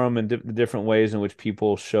decorum and the different ways in which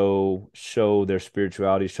people show their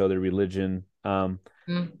spirituality, show their religion. Mm,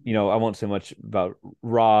 I won't say much about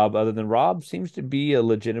Rob, other than Rob seems to be a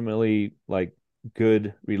legitimately like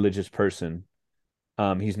good religious person.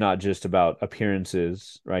 He's not just about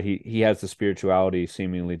appearances, right? He has the spirituality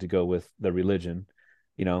seemingly to go with the religion.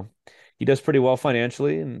 You know, he does pretty well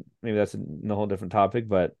financially, and maybe that's a whole different topic.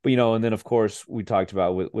 But and then of course we talked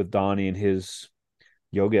about with Donnie and his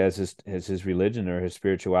yoga as his religion or his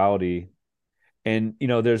spirituality. And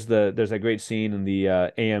there's that great scene in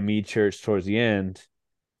the AME church towards the end,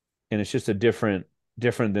 and it's just a different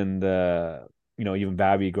than the even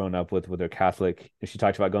Babby growing up with her Catholic. And she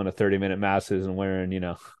talked about going to 30-minute masses and wearing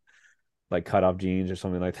like cut off jeans or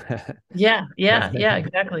something like that. yeah, yeah, yeah,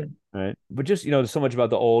 exactly. Right. But just, there's so much about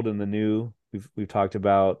the old and the new. We've talked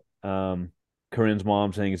about Corinne's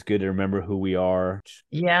mom saying it's good to remember who we are, which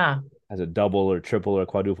Yeah, has a double or triple or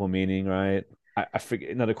quadruple meaning, right? I forget,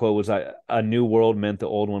 another quote was a new world meant the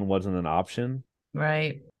old one wasn't an option.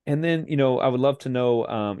 right. And then, I would love to know,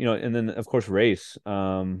 and then of course race.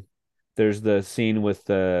 There's the scene with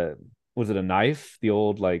the was it a knife? The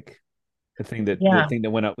old like the Yeah, thing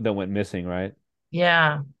that went missing, right?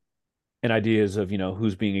 yeah, And ideas of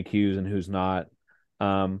who's being accused and who's not.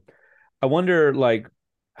 Um, I wonder like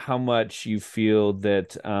how much you feel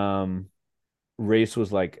that race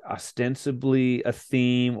was like ostensibly a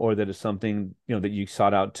theme, or that it's something that you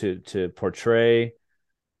sought out to portray,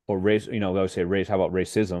 or race. I would say race. How about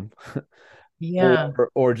racism, yeah.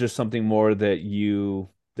 or just something more that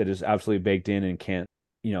is absolutely baked in and can't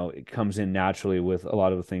it comes in naturally with a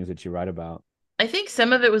lot of the things that you write about. I think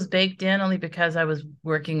some of it was baked in only because I was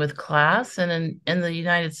working with class, and in the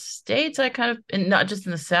United States, I kind of, and not just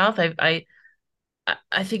in the South, I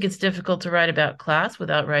think it's difficult to write about class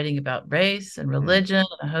without writing about race and Mm. religion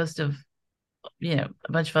and a host of, a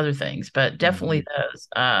bunch of other things, but definitely Hmm. those.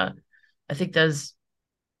 I think those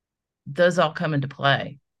all come into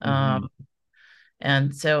play. Hmm.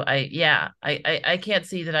 And so I can't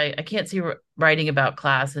see I can't see writing about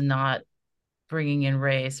class and not bringing in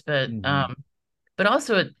race, Hmm. but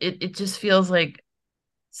also it just feels like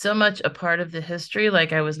so much a part of the history,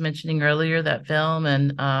 like I was mentioning earlier, that film,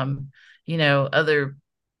 and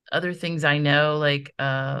other things I know, like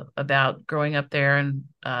about growing up there, and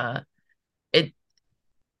it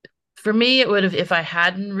for me it would have, if I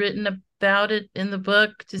hadn't written about it in the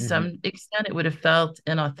book to Hmm. some extent, it would have felt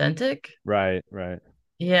inauthentic. Right, right.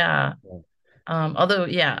 Yeah. Although,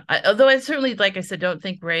 yeah, although I certainly, like I said, don't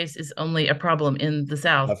think race is only a problem in the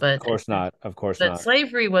South, Of course not. Of course but not.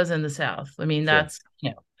 slavery was in the South. I mean, Sure. that's,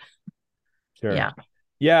 Sure. yeah,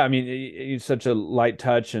 Yeah, I mean, it's such a light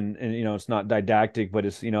touch, and it's not didactic, but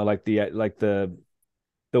it's like the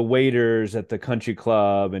waiters at the country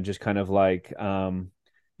club, and just kind of like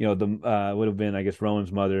the would have been, I guess,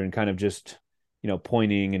 Rowan's mother, and kind of just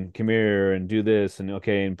pointing and come here and do this and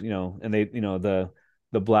okay, and and they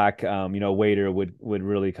the black waiter would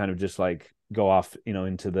really kind of just like go off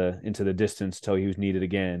into the distance till he was needed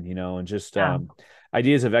again, and just yeah,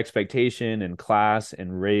 ideas of expectation and class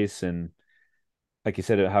and race, and like you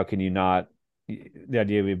said, how can you not, the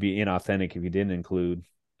idea would be inauthentic if you didn't include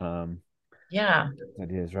um yeah,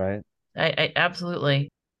 ideas, right? I absolutely,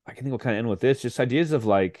 I think we'll kind of end with this, just ideas of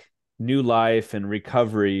like new life and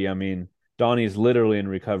recovery. I mean, Donnie's literally in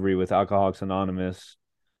recovery with Alcoholics Anonymous,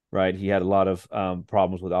 right? He had a lot of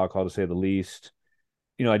problems with alcohol, to say the least.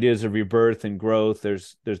 Ideas of rebirth and growth.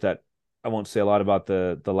 There's that. I won't say a lot about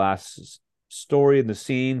the last story in the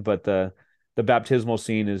scene, but the baptismal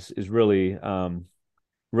scene is really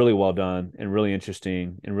really well done and really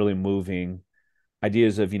interesting and really moving.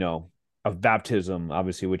 Ideas of baptism,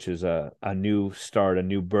 obviously, which is a new start, a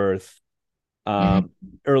new birth. mhm,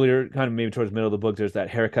 Earlier, kind of maybe towards the middle of the book, there's that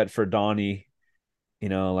haircut for Donnie.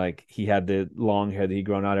 Like he had the long hair that he'd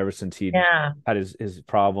grown out ever since he'd yeah, had his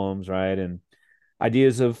problems, right? And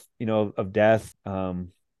ideas of death,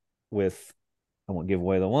 with, I won't give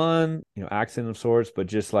away the one, accident of sorts, but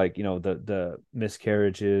just like, the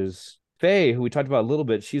miscarriages. Faye, who we talked about a little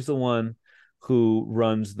bit, she's the one who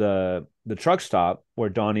runs the truck stop where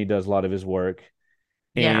Donnie does a lot of his work.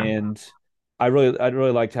 yeah, And I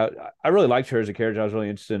really liked how I really liked her as a character. I was really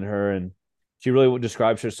interested in her, and she really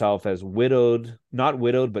describes herself as widowed, not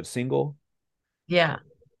widowed, but single. yeah,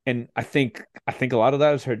 And I think a lot of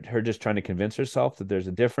that is her just trying to convince herself that there's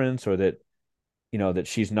a difference, or that that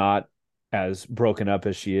she's not as broken up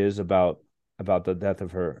as she is about the death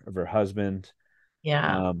of her husband.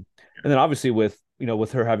 yeah. Um, and then obviously with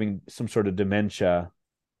her having some sort of dementia,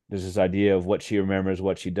 there's this idea of what she remembers,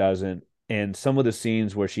 what she doesn't, and some of the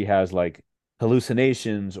scenes where she has like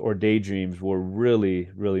hallucinations or daydreams were really,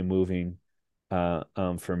 really moving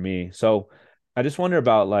for me. So I just wonder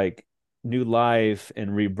about like new life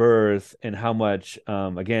and rebirth, and how much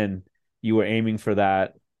again you were aiming for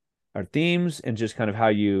that, our themes, and just kind of how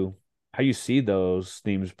you see those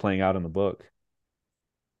themes playing out in the book.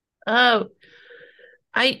 Oh,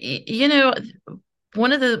 you know,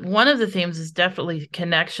 one of the themes is definitely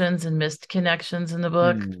connections and missed connections in the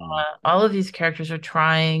book. Hmm. All of these characters are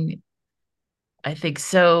trying, I think,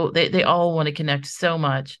 so they all want to connect so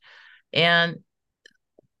much. And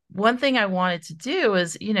one thing I wanted to do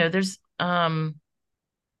is, there's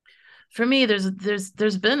for me,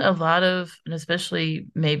 there's been a lot of, and especially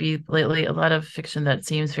maybe lately, a lot of fiction that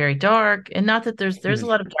seems very dark. And not that there's a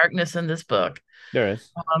lot of darkness in this book. There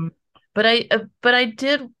is. Um, but I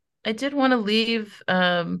did want to leave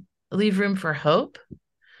room for hope.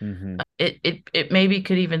 Mm-hmm. It maybe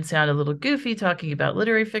could even sound a little goofy talking about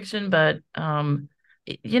literary fiction, but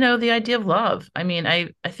the idea of love. I mean, I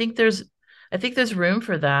think there's room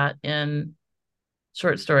for that in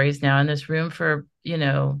short stories now, and there's room for,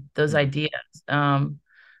 those ideas. And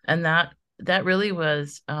that really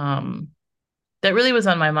was that really was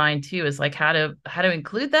on my mind too, is like how to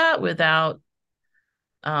include that without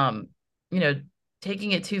um, you know,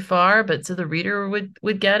 taking it too far, but so the reader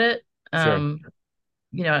would get it. Sure.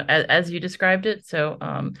 As you described it. So,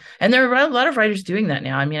 and there are a lot of writers doing that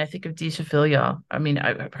now. I mean, I think of Disha Filyal. I mean,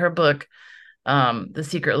 her book, The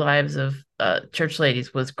Secret Lives of Church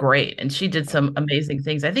Ladies, was great, and she did some amazing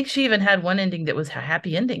things. I think she even had one ending that was a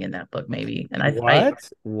happy ending in that book, maybe. And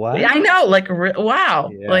What? What? I know, like,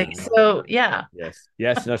 wow, like, Yeah. so, yeah, Yes.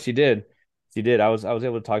 Yes. No, she did. She did. I was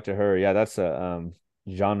able to talk to her. Yeah, that's a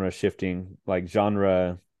genre shifting, like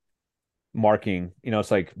genre marking.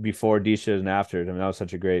 It's like before Disha and after. I mean, that was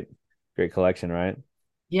such a great collection, right?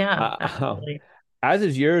 yeah, Uh, absolutely. as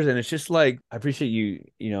is yours, and it's just like I appreciate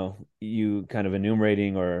you kind of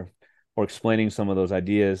enumerating or explaining some of those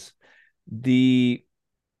ideas. The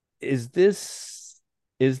is this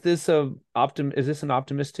is this an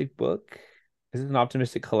optimistic book? Is it an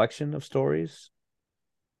optimistic collection of stories?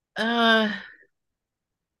 Uh,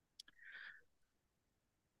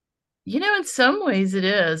 in some ways it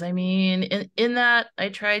is. I mean, in that I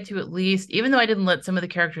tried to, at least, even though I didn't let some of the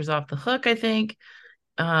characters off the hook, I think,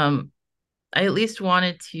 um, I at least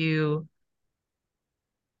wanted to,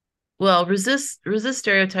 well, resist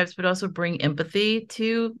stereotypes, but also bring empathy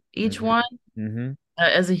to each Mm-hmm. one, Mm-hmm.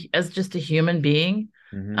 as just a human being.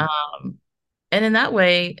 Mm-hmm. Um, and in that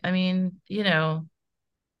way, I mean,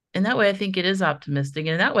 in that way, I think it is optimistic.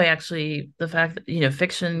 And in that way, actually, the fact that,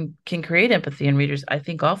 fiction can create empathy in readers, I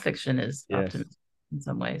think all fiction is Yes. optimistic in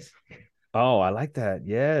some ways. Oh, I like that.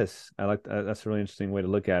 Yes. I like that. That's a really interesting way to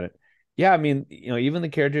look at it. Yeah, I mean, even the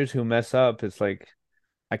characters who mess up, it's like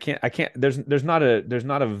I can't there's not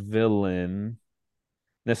a villain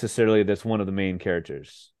necessarily that's one of the main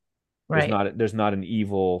characters. Right. There's not an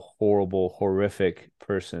evil, horrible, horrific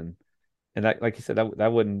person. And that, like you said, that'd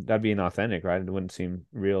be inauthentic, right? It wouldn't seem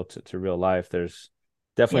real to real life. There's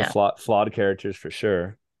definitely Yeah. flawed characters for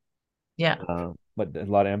sure. Yeah. But a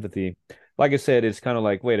lot of empathy. Like I said, it's kind of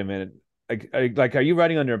like, wait a minute. Are you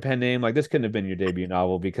writing under a pen name? Like, this couldn't have been your debut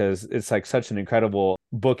novel because it's like such an incredible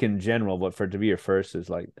book in general, but for it to be your first is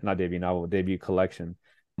like not debut novel, but debut collection.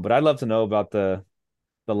 But I'd love to know about the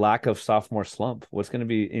lack of sophomore slump. What's going to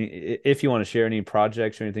be, if you want to share any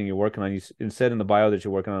projects or anything you're working on. You said in the bio that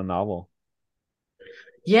you're working on a novel.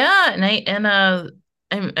 Yeah. I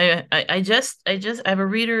have a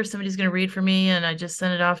reader, somebody's going to read for me, and I just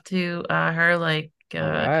sent it off to her like All a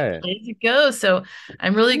couple right. days ago. So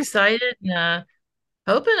I'm really Ooh. excited and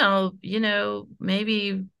hoping I'll,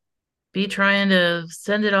 maybe be trying to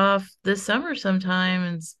send it off this summer sometime,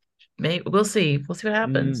 and maybe we'll see. We'll see what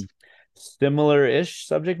happens. Mm. Similar-ish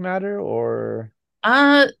subject matter or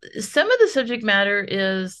Uh, some of the subject matter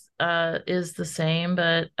is the same,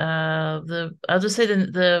 but the I'll just say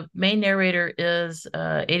the main narrator is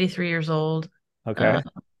 83 years old, uh, okay.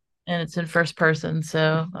 and it's in first person.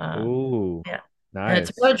 So Ooh, yeah, and it's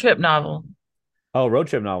a nice. road trip novel. Oh, road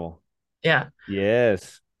trip novel. Yeah,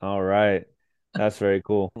 Yes. All right. That's very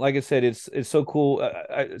cool. Like I said, it's so cool.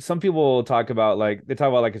 Some people talk about like they talk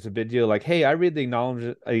about like it's a big deal. Like, hey, I read the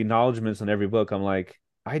acknowledgments on every book. I'm like,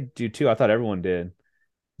 I do too. I thought everyone did. And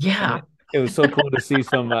yeah, it was so cool to see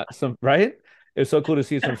some right. It was so cool to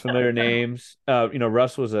see some familiar names.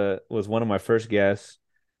 Russ was one of my first guests.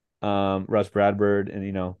 Russ Bradford, and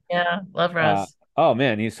yeah. Love uh, Russ. oh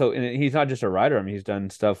man, and he's not just a writer. I mean, he's done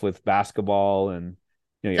stuff with basketball and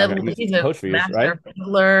I mean, you He's a coach for years, right? master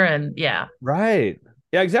fiddler, and yeah, Right.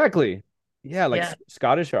 Yeah, exactly. Yeah, like yeah,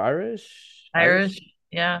 Scottish or Irish? Irish? Irish.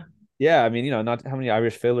 Yeah, Yeah, I mean, not how many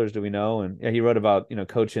Irish fiddlers do we know? And yeah, he wrote about,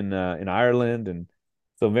 coaching in Ireland, and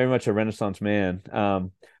so very much a Renaissance man.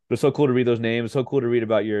 But it's so cool to read those names. It's so cool to read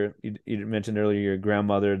about you mentioned earlier your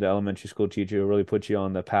grandmother, the elementary school teacher who really put you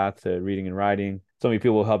on the path to reading and writing. So many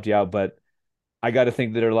people helped you out, but I got to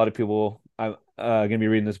think that there are a lot of people I'm gonna be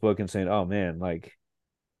reading this book and saying, "Oh man, like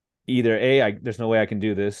either there's no way I can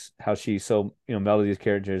do this. How she so melded these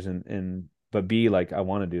characters, and but B, like I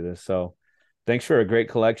want to do this." So, thanks for a great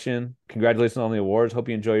collection. Congratulations on the awards. Hope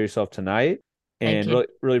you enjoy yourself tonight, thank and you.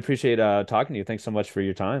 really appreciate talking to you. Thanks so much for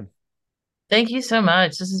your time. Thank you so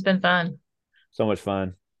much. This has been fun. So much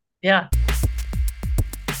fun. Yeah.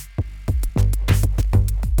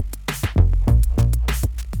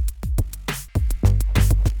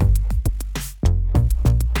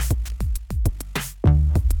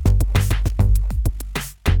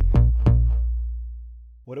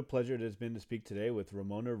 What a pleasure it has been to speak today with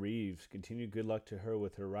Ramona Reeves. Continued good luck to her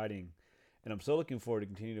with her writing, and I'm so looking forward to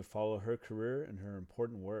continue to follow her career and her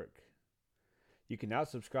important work. You can now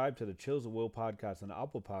subscribe to the Chills at Will podcast on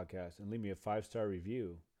Apple Podcasts and leave me a 5-star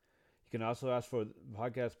review. You can also ask for the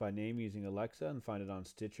podcast by name using Alexa and find it on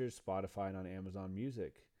Stitcher, Spotify, and on Amazon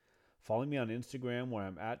Music. Follow me on Instagram where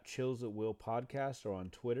I'm at Chills at Will Podcast, or on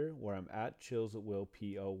Twitter where I'm at Chills at Will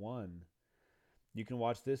PO1. You can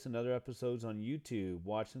watch this and other episodes on YouTube.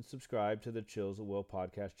 Watch and subscribe to the Chills at Will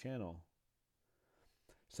podcast channel.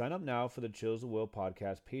 Sign up now for the Chills at Will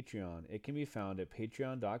podcast Patreon. It can be found at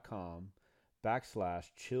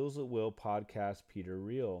patreon.com/Chills at Will podcast Peter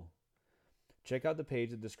Reel. Check out the page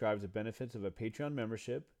that describes the benefits of a Patreon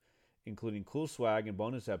membership, including cool swag and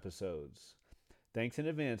bonus episodes. Thanks in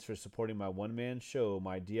advance for supporting my one-man show,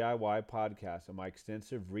 my DIY podcast, and my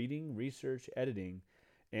extensive reading, research, editing,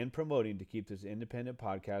 and promoting to keep this independent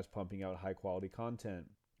podcast pumping out high-quality content.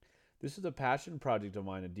 This is a passion project of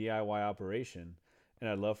mine, a DIY operation, and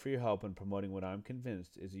I'd love for your help in promoting what I'm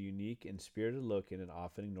convinced is a unique and spirited look in an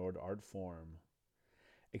often ignored art form.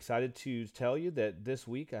 Excited to tell you that this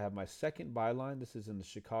week I have my second byline. This is in the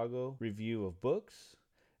Chicago Review of Books.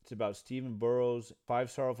 It's about Stephen Burrows' Five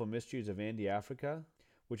Sorrowful Mysteries of Andy Africa,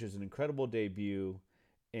 which is an incredible debut.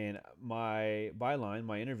 And my byline,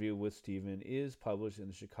 my interview with Stephen, is published in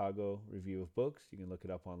the Chicago Review of Books. You can look it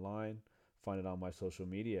up online, find it on my social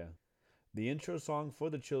media. The intro song for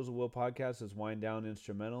the Chills of Will podcast is Wind Down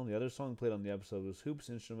Instrumental. The other song played on the episode was Hoops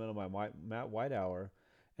Instrumental by Matt Whitehour,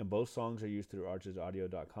 and both songs are used through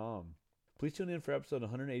archesaudio.com. Please tune in for episode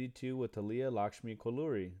 182 with Talia Lakshmi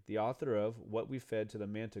Koluri, the author of What We Fed to the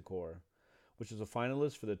Manticore, which is a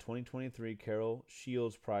finalist for the 2023 Carol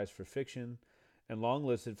Shields Prize for Fiction and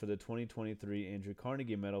longlisted for the 2023 Andrew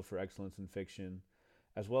Carnegie Medal for Excellence in Fiction,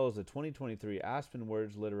 as well as the 2023 Aspen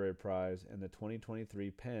Words Literary Prize and the 2023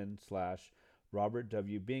 Penn/Robert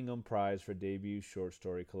W. Bingham Prize for Debut Short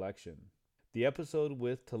Story Collection. The episode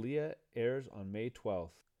with Talia airs on May 12th.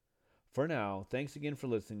 For now, thanks again for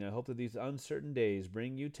listening. I hope that these uncertain days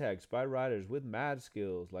bring you texts by writers with mad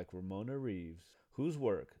skills like Ramona Reeves, whose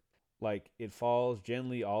work, like It Falls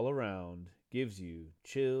Gently All Around, gives you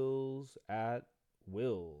chills at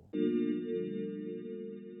will.